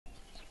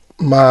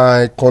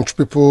My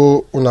country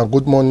people, una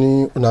good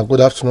morning, una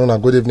good afternoon, una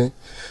good evening,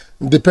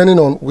 depending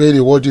on where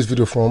you watch this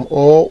video from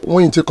or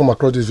when you take come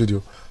across this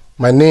video.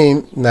 My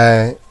name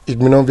na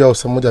Igminovia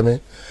Osamojame,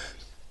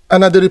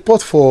 and I the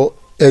report for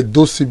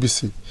Edo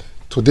CBC.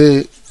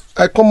 Today,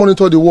 I come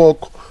monitor the work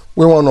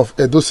when one of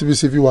Edo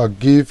CBC viewer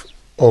give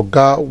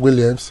Oga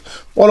Williams,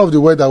 one of the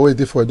weather wey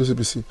dey for Edo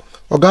CBC.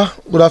 Oga,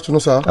 good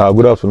afternoon, sir.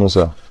 Good afternoon,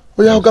 sir.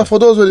 Oh yeah, Oga, for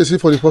those who they see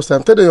for the first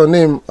time, tell them your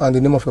name and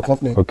the name of your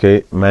company.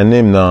 Okay, my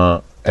name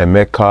na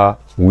Emeka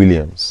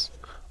Williams,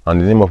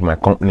 and the name of my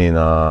company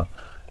na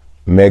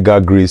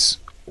Mega Grace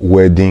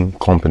Wedding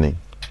Company.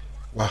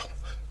 Wow.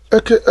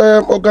 Okay,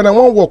 Oga, I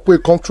want work wey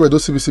come through Edo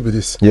CBC be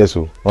this. Yes,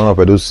 so one of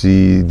Edo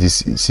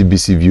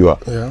CBC viewer.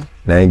 Yeah.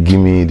 Now give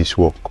me this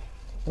work.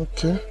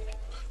 Okay.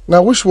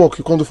 Now, which work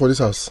you come do for this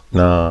house?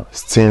 Na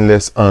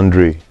stainless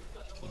Andre,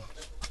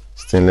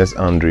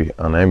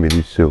 and I made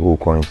this whole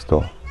coin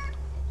store.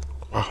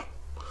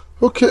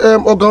 Okay,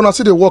 Oga, una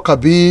see the work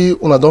abi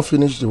una don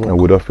finish the work? And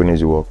we don't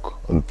finish the work.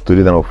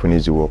 Today, I will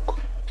finish the work.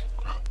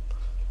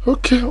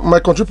 Okay,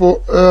 my country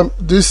people,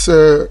 this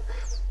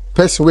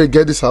person wey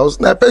get this house,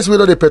 na person wey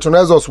don dey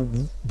patronize us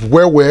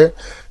well.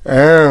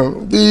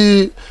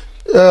 The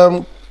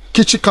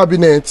kitchen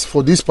cabinet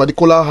for this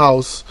particular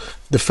house,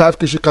 the 5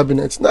 kitchen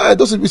cabinets. Now, I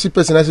don't see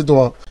person I see do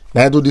one.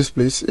 Now I do this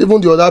place. Even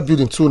the other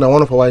building too. Now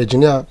one of our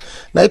engineer.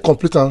 Now he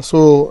complete am.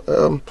 So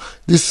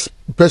this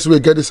person will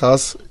get this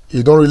house.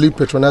 He don't really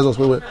patronize us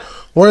well.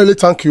 We really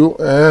thank you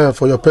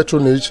for your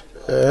patronage.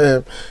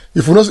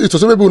 If we not, if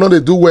some people not they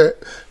do well,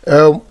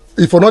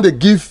 if we not they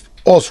give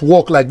us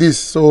work like this,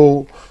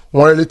 so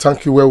we really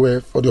thank you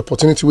well for the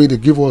opportunity way they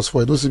give us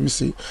for Edo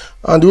CBC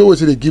and the way we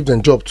say they give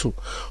them job too.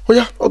 Oh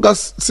yeah,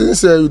 August,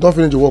 since you don't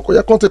finish the work, oh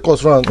yeah, come take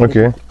us round.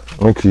 Okay,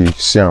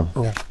 Siam.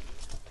 Yeah.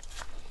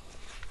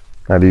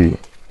 Adi.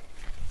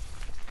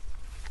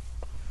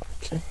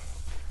 Okay.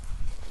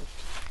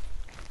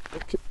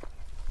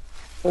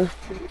 So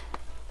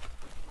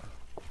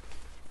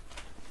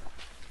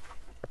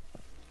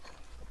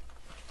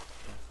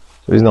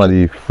these are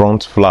the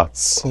front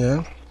flats.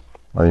 Yeah.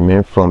 And the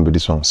main front with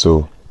this one.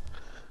 So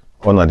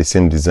all are the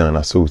same design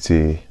as so we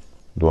say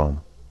do one.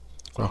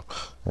 Wow.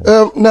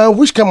 Now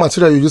which kind of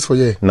material you use for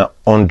here? Now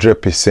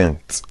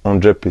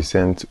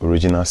 100%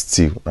 original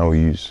steel now we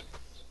use.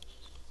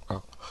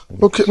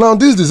 Okay, now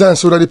this design,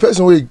 so that the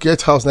person will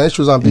get house now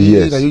choose and be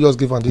yes. that you just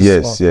give on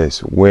this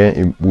yes.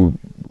 When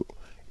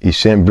it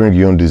shall bring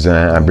your own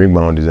design, I bring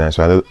my own design.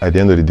 So at the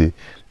end of the day,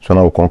 so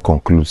now we can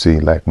conclude say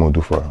like more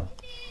do for her.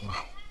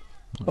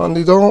 And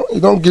you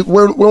don't give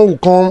when we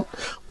come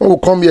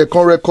here,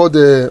 come record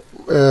the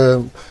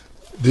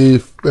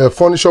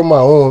furniture my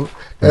own,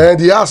 and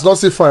the house not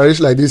see fine rich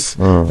like this.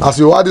 As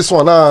you add this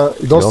one now,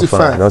 you don't see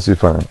fine. Don't see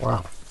fine.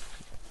 Wow.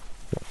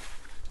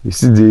 You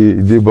see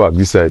the back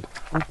this side.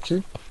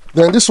 Okay.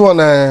 Then this one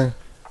and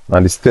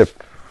the step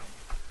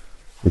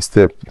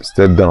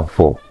down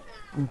for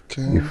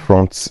the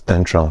front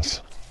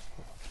entrance.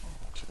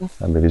 Okay.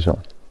 And this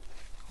one.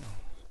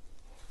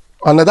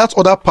 And that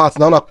other part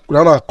now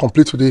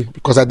complete today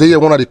because I did hear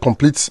one of the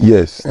complete.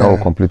 Yes, now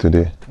complete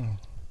today.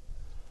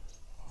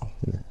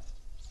 Yeah.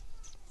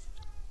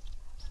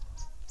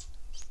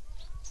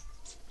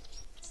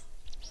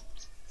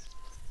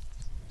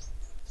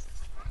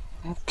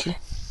 Okay.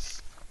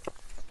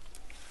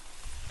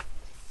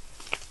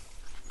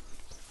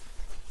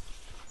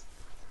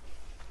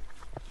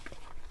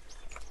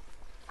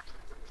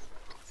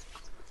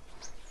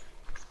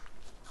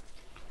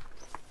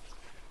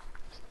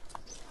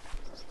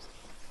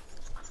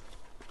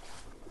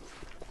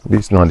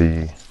 This is not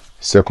the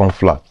second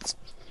flat.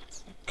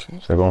 Okay.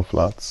 Second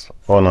flat.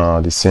 All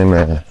are the same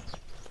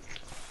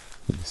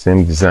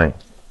design.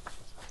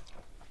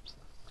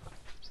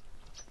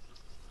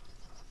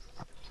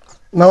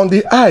 Now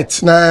the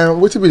height. Now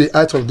what will be the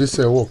height of this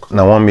work?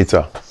 Now 1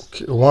 meter.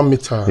 Okay, 1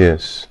 meter.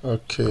 Yes.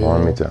 Okay.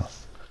 1 meter.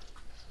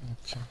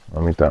 Okay.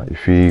 1 meter.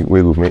 If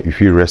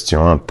you rest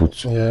your hand,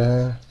 put.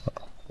 Yeah.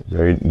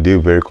 They're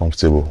very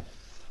comfortable.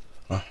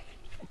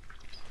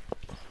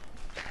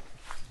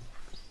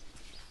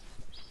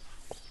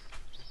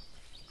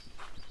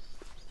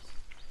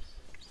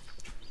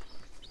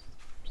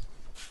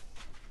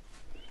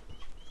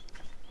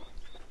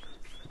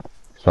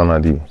 So now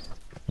the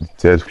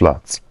 3rd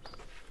flat.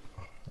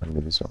 And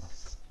this one.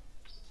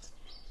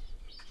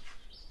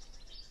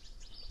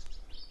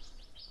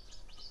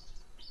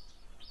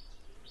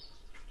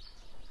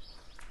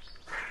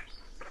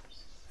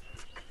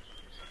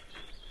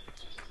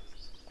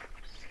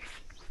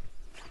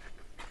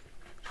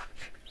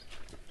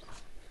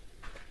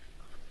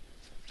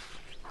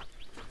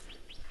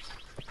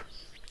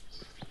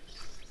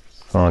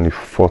 So on the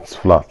 4th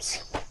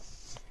flat.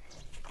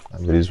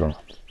 And this one.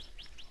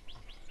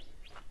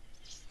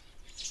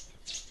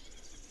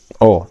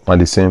 Oh, are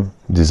the same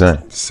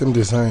design. Same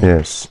design.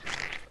 Yes.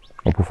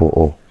 Open for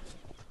all.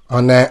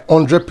 And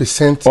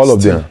 100% all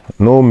of them.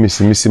 No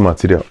missing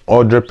material.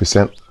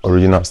 100%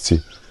 original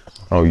steel.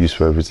 I'll use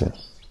for everything.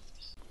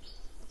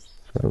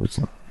 For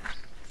everything.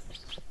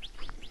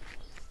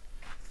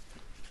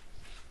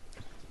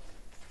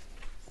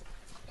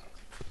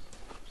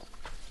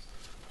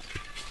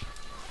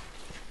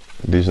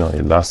 this one,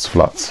 the last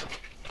flat.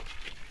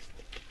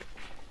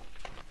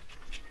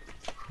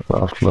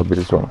 Last flat be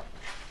this one.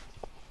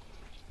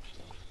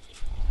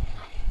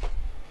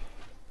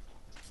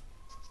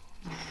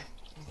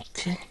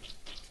 Okay.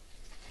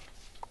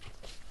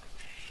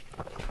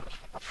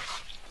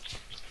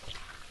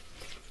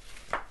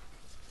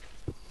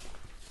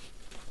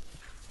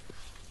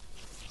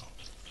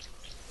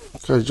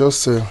 Okay,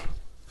 just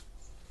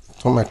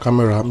turn my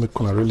camera, make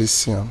una really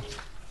see him.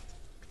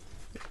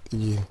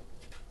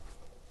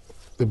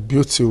 The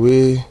beauty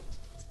way.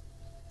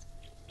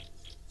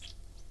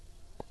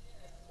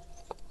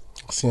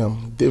 See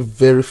him, they're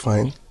very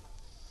fine.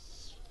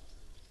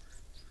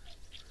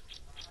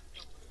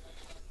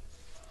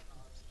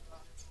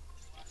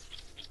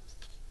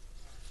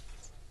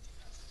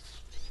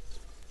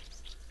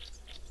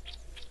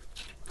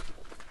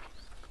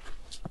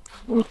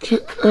 Okay,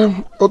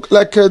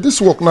 like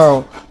this work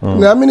now,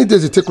 how many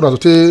days it take una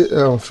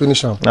to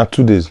finish them? Now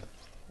 2 days.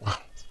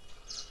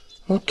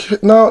 Okay,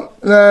 now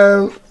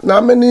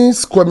how many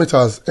square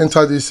meters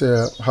enter this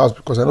house?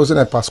 Because I know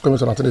say per square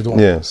meter, I think they don't.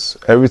 Yes,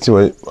 everything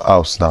was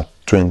house now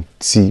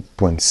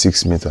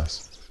 20.6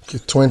 meters. Okay,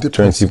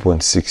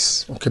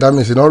 20.6. Okay, that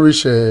means it not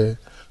reach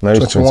Not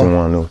reach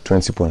 21, no,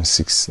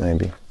 20.6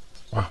 maybe.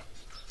 Wow.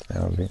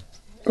 That would be.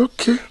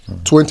 Okay,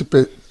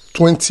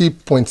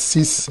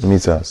 20.6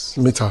 meters.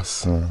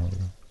 Meters.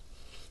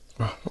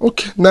 Wow.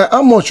 Okay, now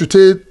how much you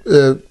take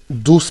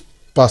do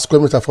per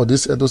square meter for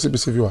this Edo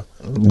CBC viewer?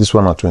 This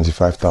one at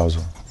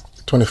 25,000.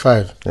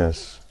 25.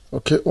 Yes.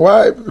 Okay,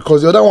 why?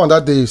 Because the other one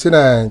that day you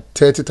said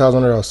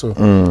 30,000 or so.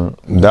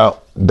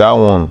 That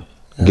one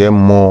get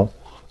more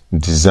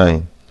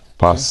design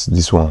past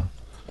this one.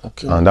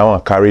 Okay. And that one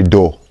carry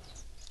door.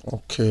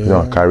 Okay. That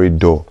one carry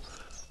door.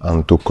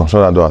 And to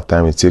construct that door at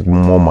time it take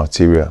more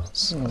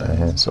materials.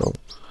 So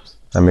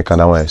I make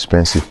that one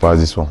expensive past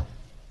this one.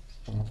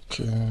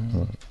 Okay.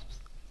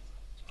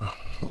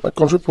 My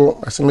country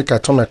people, I say make I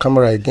turn my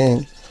camera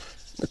again.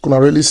 I could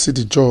really see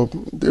the job.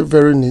 They're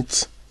very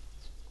neat.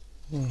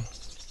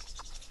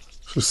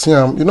 So see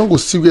them. You know go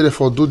see where they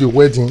for do the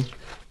wedding.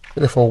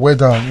 Where they for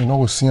wedding, you know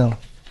go see them.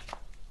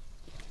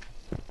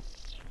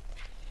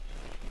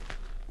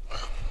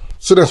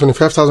 So that's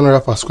 25,000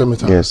 naira per square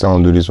meter. Yes, I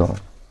want to do this one.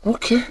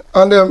 Okay,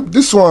 and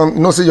this one, you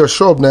know, say your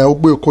shop now,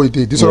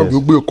 this one will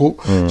be Oko.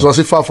 So I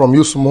say far from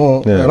you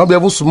small, not be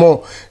even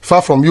small,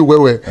 far from you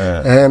where.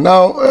 And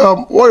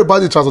now, what about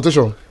the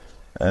transportation?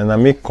 And I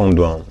make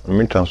condom,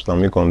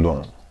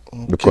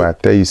 because I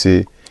tell you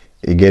say,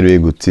 you get where you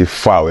go to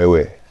far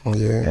where,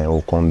 and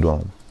we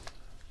condom.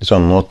 This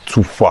one not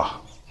too far,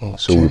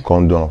 so we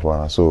condom for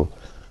her. So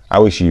I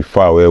wish you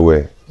far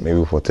where,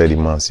 maybe for 30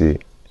 months, say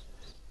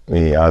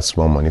we add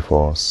small money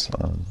for us,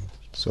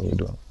 so we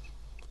do.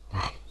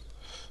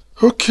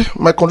 Okay,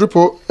 my country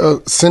people,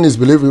 sin is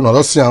believing. I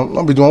don't see them.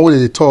 Not be the one where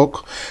they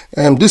talk.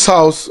 This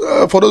house,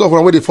 for those of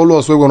them where they follow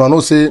us, we gonna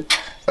know say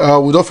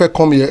we don't fair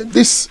come here.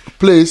 This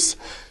place,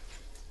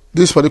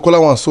 this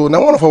particular one. So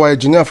now one of our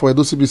engineer for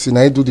Edo CBC,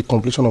 now I do the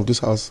completion of this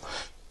house,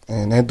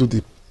 and I do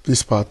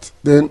this part.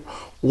 Then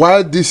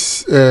while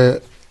this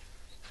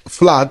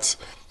flat,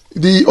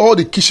 all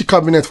the kitchen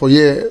cabinet for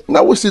here,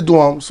 now we still do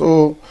them.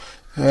 So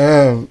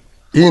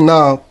he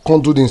now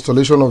can't do the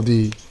installation of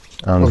the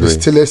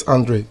stainless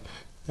Andre.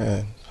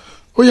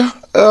 Oh yeah,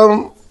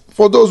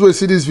 for those who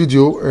see this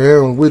video,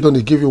 we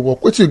don't give you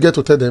work. What do you get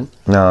to tell them?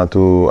 Now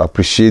to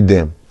appreciate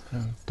them,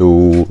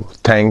 to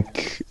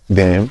thank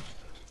them,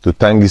 to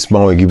thank this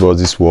man who give us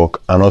this work,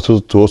 and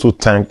also to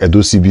thank Edo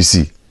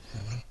CBC.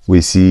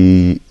 We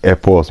see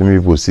airports, many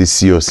people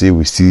see or say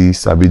we see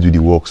Sabi do the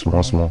work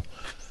small.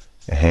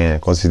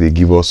 Because they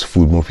give us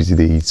food, more fit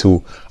they eat.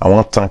 So I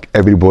want to thank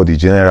everybody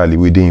generally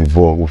where they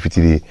involved, more fit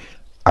they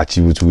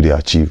achieve what they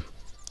achieve.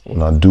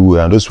 Una do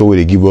and those people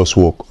they give us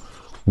work,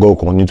 God will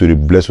continue to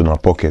bless on our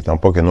pocket, and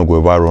pocket not go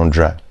ever run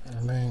dry.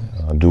 Amen.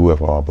 Do well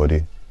for our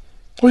body.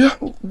 Oh yeah,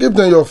 give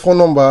them your phone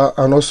number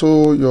and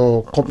also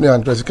your company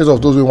address in case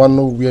of those who want to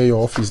know where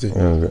your office is.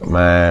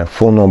 My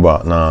phone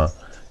number now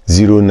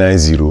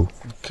 090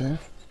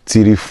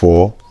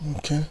 34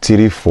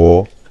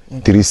 34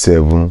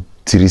 37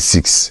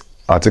 36.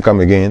 I'll take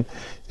them again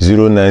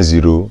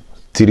 090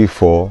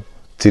 34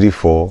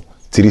 34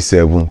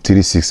 37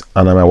 36,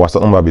 and my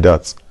WhatsApp number be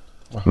that.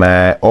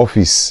 My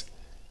office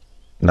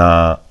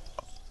na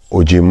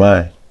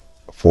Ojimai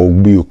for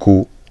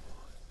Ugbioko,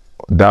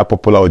 that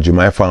popular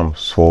Ojimai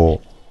farms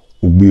for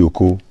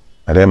Ugbioko,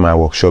 and then my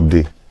workshop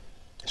there.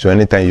 So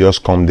anytime you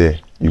just come there,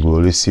 you will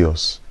always see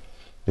us.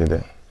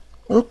 There.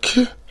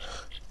 Okay,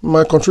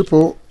 my country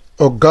people,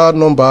 a guard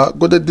number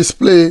go to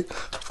display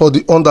for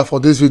the under for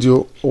this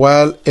video,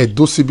 while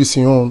Edo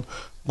CBC on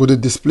go to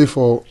display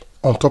for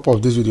on top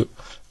of this video.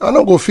 I'm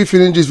not go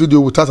finish this video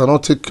without I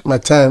not take my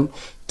time.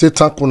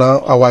 Thank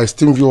our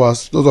esteemed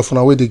viewers, those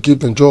of where they give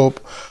them job.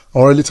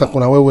 I really thank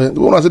where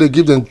the one I say they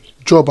give them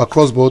job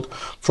across board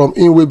from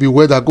in way be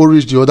weather go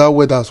reach the other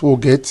weathers will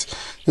get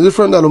the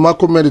different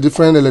Alumako men, the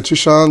different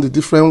electricians, the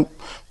different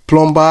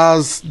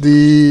plumbers,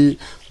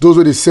 those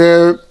where they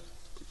sell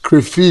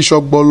crayfish,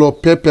 ogbolo,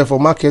 pepper for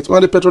market.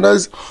 When they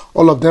patronize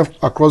all of them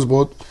across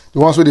board, the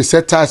ones where they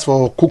set ties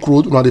for Cook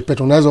Road, when they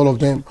patronize all of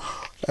them.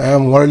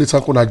 Really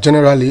thank you.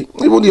 Generally,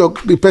 even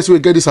the person will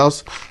get this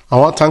house, I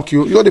want to thank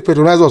you. You know, they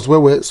patronize us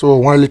well,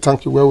 so I really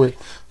thank you well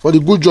for the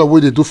good job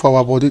where they do for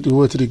our body, the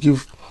way they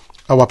give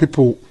our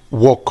people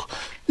work.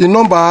 The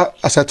number,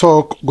 as I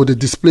talk, go to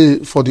display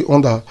for the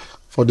under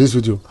for this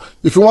video.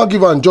 If you want to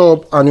give a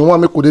job and you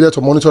want to make good data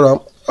to monitor them,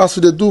 as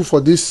they do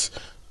for this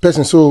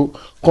person, so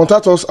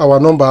contact us. Our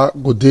number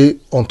go day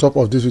on top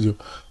of this video.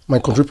 My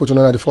country put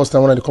the first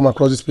time when I come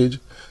across this page.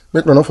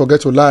 Make no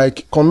forget to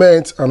like,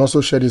 comment, and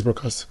also share this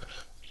broadcast.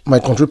 My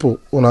country po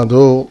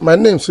unado. My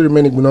name is Siri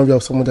Menik Bunovia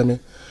of Samudame,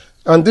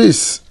 and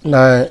this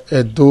na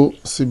Edo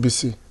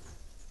CBC.